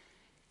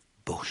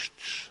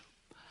boasts.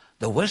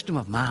 The wisdom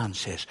of man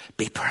says,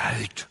 be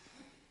proud.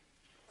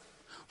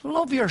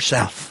 Love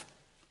yourself.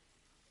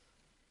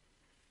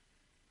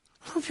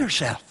 Love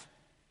yourself.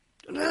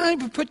 Don't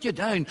ever put you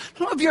down.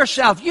 Love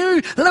yourself.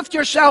 You lift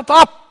yourself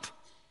up.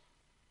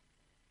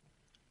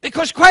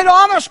 Because quite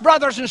honest,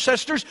 brothers and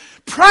sisters,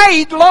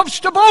 pride loves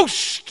to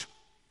boast.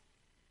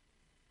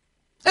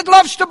 It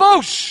loves to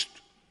boast.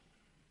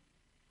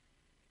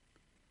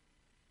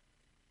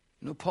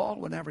 You know, Paul,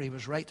 whenever he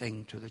was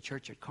writing to the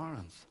church at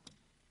Corinth,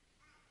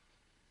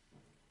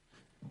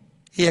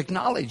 he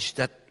acknowledged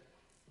that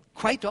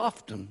quite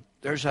often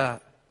there's a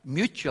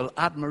mutual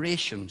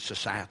admiration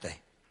society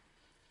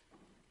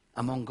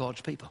among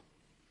God's people.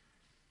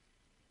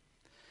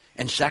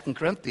 In 2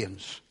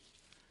 Corinthians,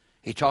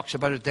 he talks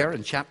about it there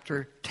in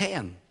chapter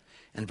 10.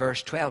 In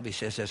verse 12 he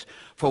says this,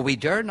 for we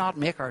dare not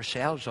make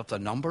ourselves of the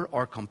number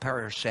or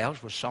compare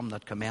ourselves with some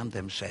that commend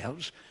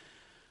themselves.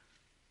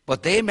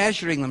 But they,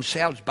 measuring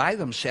themselves by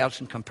themselves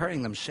and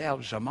comparing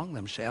themselves among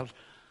themselves,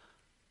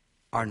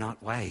 are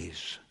not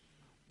wise.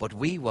 But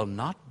we will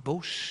not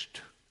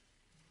boast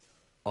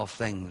of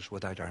things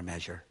without our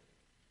measure,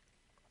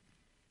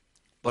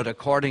 but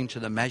according to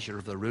the measure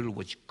of the rule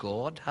which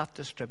God hath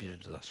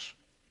distributed to us,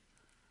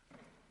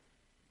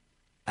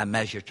 a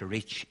measure to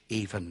reach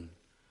even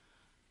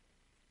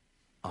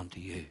unto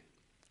you.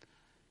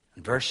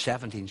 And verse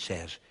 17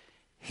 says,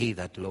 he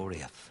that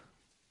glorieth,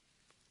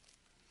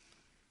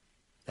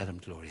 let him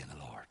glory in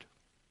the Lord.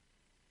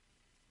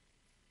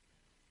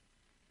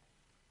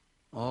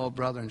 Oh,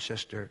 brother and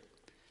sister,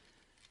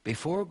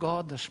 before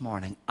God this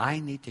morning, I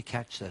need to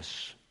catch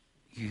this.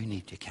 You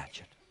need to catch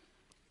it.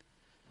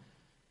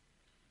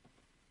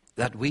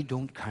 That we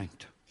don't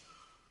count.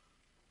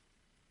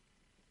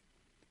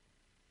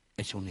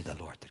 It's only the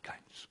Lord that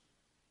counts.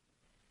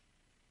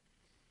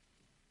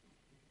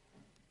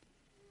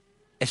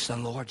 It's the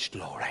Lord's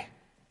glory.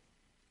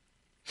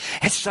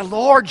 It's the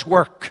Lord's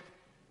work.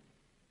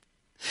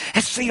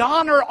 It's the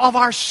honor of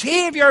our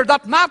Savior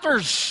that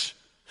matters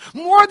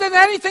more than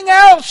anything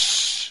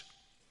else.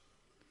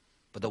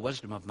 But the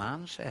wisdom of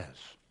man says,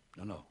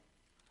 no,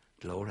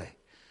 glory.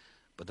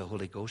 But the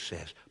Holy Ghost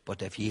says,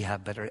 but if ye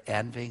have bitter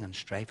envying and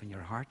strife in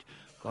your heart,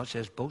 God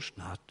says, boast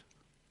not.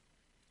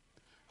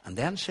 And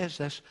then says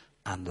this,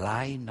 and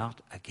lie not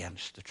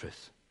against the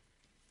truth.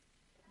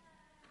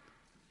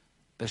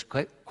 But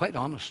it's quite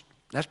honest.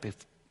 Let's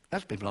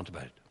be blunt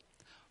about it.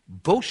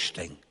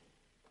 Boasting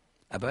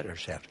about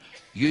ourselves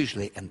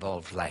usually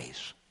involves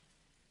lies.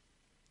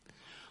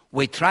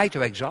 We try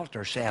to exalt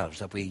ourselves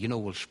that we,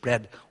 will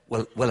spread,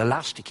 will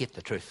elasticate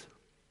the truth.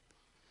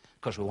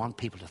 Because we want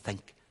people to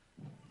think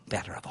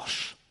better of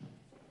us.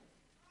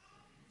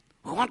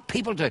 We want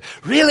people to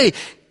really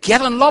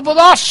get in love with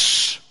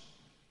us.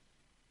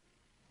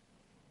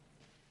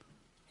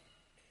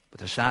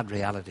 But the sad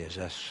reality is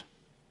this.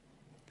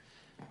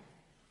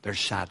 There's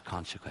sad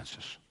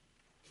consequences.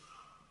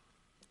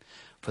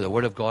 For the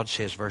Word of God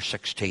says, verse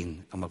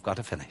 16, and we've got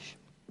to finish.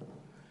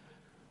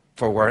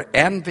 For where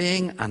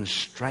envying and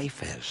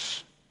strife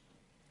is,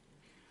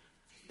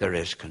 there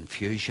is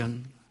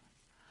confusion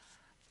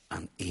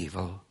and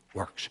evil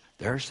works.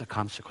 There's the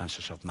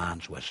consequences of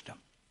man's wisdom.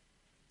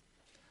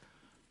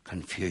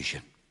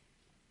 Confusion.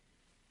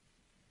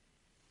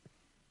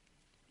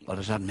 What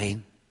does that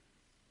mean?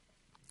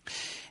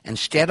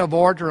 Instead of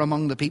order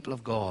among the people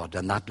of God,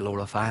 and that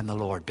glorifying the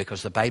Lord,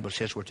 because the Bible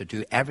says we're to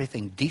do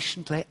everything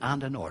decently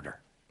and in order,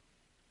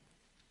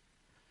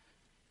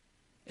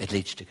 it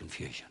leads to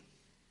confusion.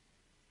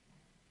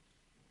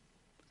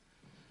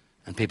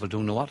 And people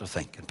don't know what to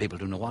think, and people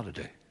don't know what to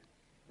do.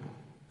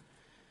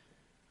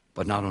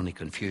 But not only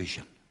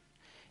confusion,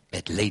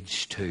 it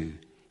leads to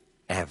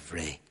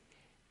every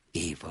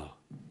evil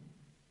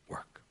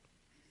work.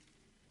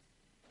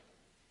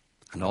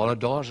 And all it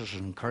does is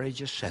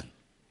encourages sin.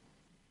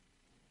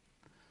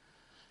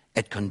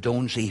 It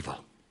condones evil.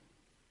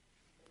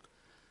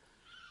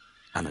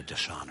 And it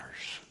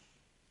dishonors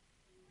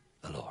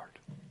the Lord.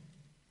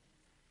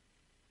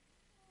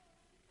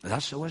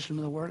 That's the wisdom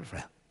of the world,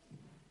 friend.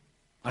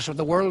 That's what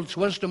the world's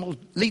wisdom will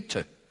lead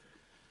to.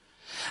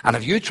 And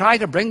if you try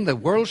to bring the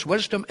world's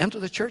wisdom into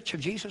the church of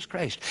Jesus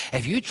Christ,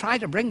 if you try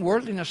to bring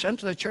worldliness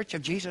into the church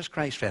of Jesus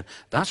Christ, friend,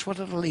 that's what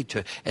it'll lead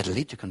to. It'll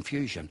lead to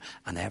confusion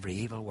and every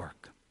evil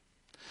work.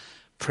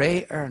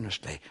 Pray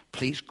earnestly.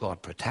 Please,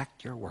 God,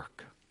 protect your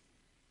work.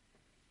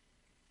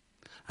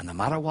 And no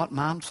matter what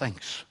man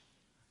thinks,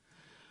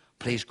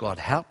 please, God,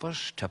 help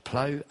us to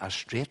plough a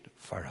straight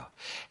furrow.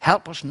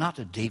 Help us not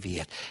to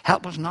deviate.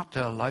 Help us not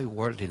to allow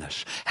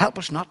worldliness. Help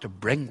us not to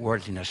bring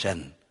worldliness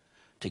in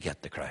to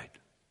get the crowd.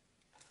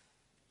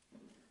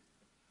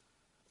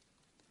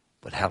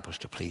 But help us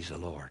to please the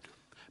Lord.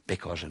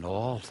 Because in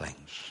all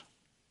things,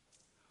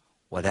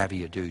 whatever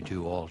you do,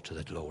 do all to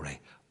the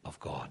glory of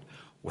God,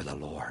 where the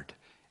Lord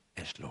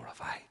is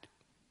glorified.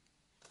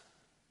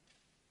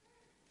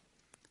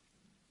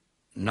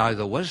 Now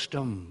the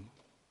wisdom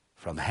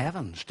from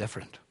heaven's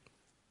different.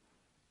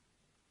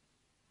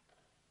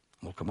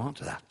 We'll come on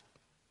to that.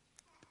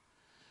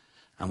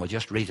 And we'll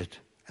just read it,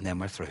 and then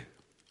we're through.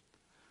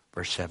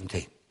 Verse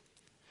 17.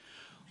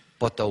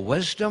 But the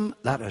wisdom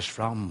that is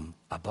from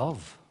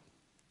above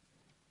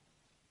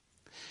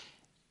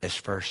is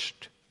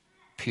first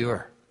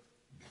pure,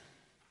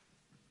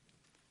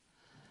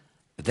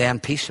 then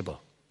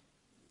peaceable,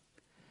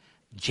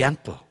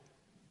 gentle,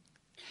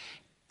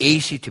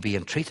 easy to be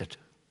entreated,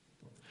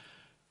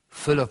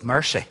 full of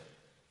mercy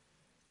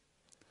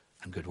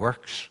and good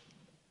works,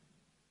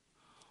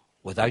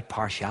 without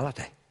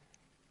partiality,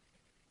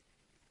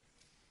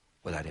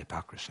 without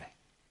hypocrisy.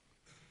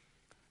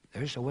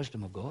 There's the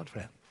wisdom of God,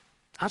 friend.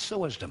 That's the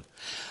wisdom.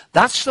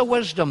 That's the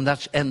wisdom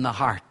that's in the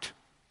heart.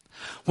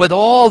 With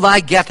all thy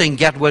getting,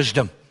 get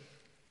wisdom.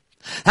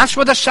 That's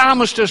what the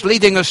psalmist is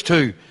leading us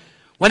to.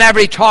 Whenever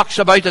he talks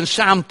about in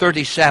Psalm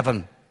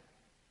 37,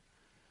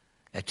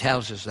 it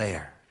tells us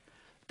there,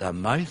 the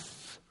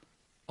mouth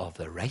of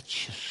the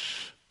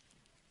righteous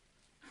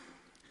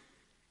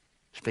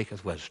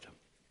speaketh wisdom.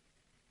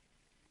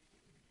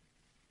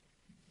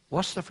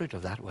 What's the fruit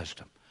of that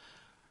wisdom?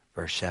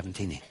 Verse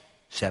 17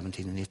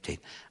 and 18.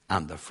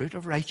 And the fruit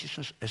of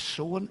righteousness is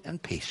sown in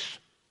peace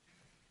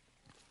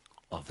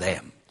of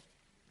them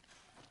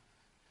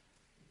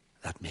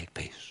that make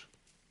peace.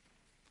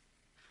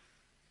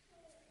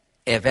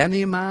 If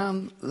any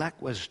man lack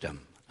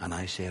wisdom, and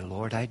I say,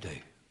 Lord, I do,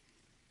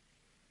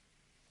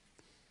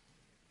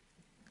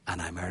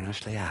 and I'm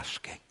earnestly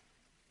asking,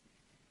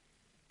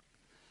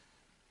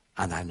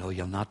 and I know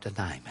you'll not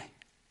deny me,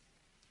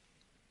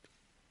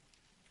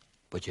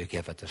 but you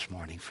give it this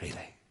morning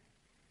freely.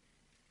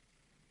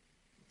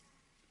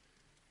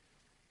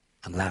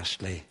 And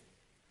lastly,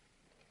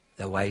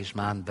 the wise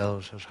man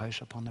builds his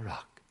house upon the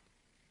rock.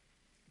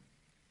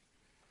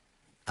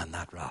 And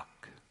that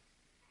rock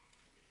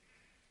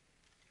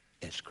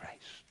is Christ.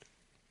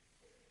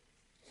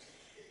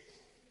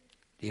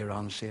 Dear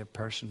unsaved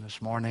person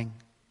this morning,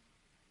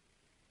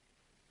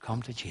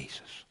 come to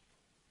Jesus.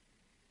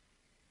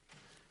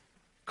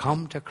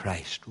 Come to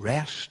Christ.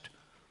 Rest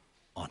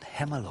on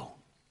Him alone.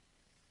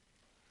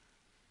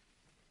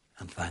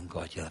 And thank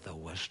God you have the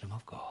wisdom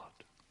of God.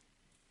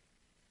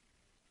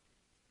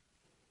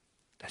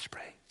 Let's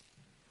pray.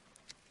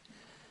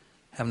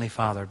 Heavenly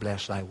Father,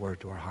 bless thy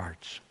word to our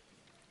hearts.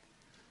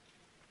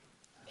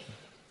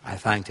 I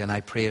thank thee and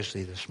I praise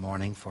thee this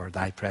morning for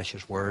thy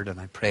precious word, and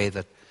I pray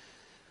that,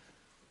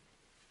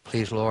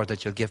 please Lord,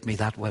 that you'll give me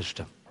that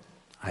wisdom.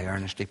 I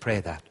earnestly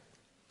pray that.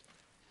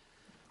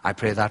 I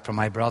pray that for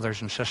my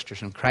brothers and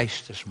sisters in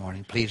Christ this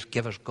morning. Please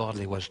give us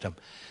godly wisdom.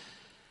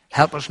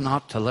 Help us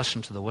not to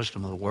listen to the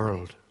wisdom of the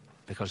world,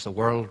 because the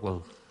world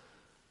will,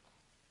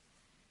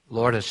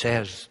 Lord, it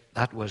says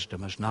that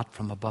wisdom is not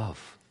from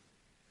above,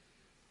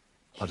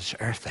 but it's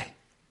earthy,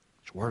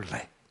 it's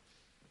worldly,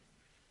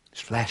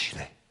 it's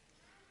fleshly,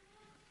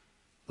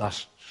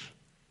 lusts,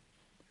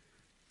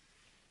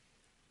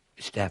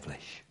 it's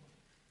devilish,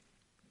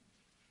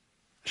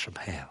 it's from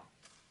hell.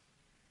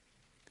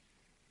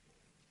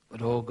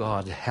 But, oh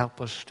God,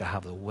 help us to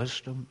have the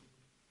wisdom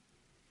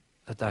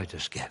that thou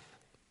dost give.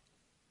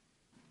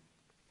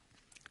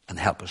 And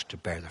help us to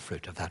bear the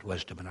fruit of that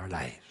wisdom in our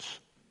lives.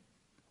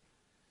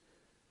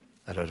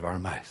 That out of our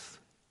mouth,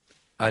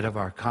 out of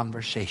our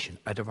conversation,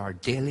 out of our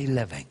daily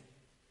living,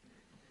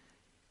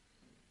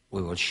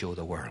 we will show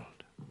the world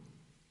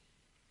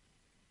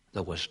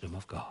the wisdom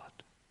of God.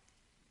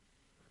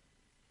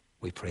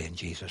 We pray in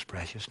Jesus'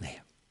 precious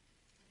name.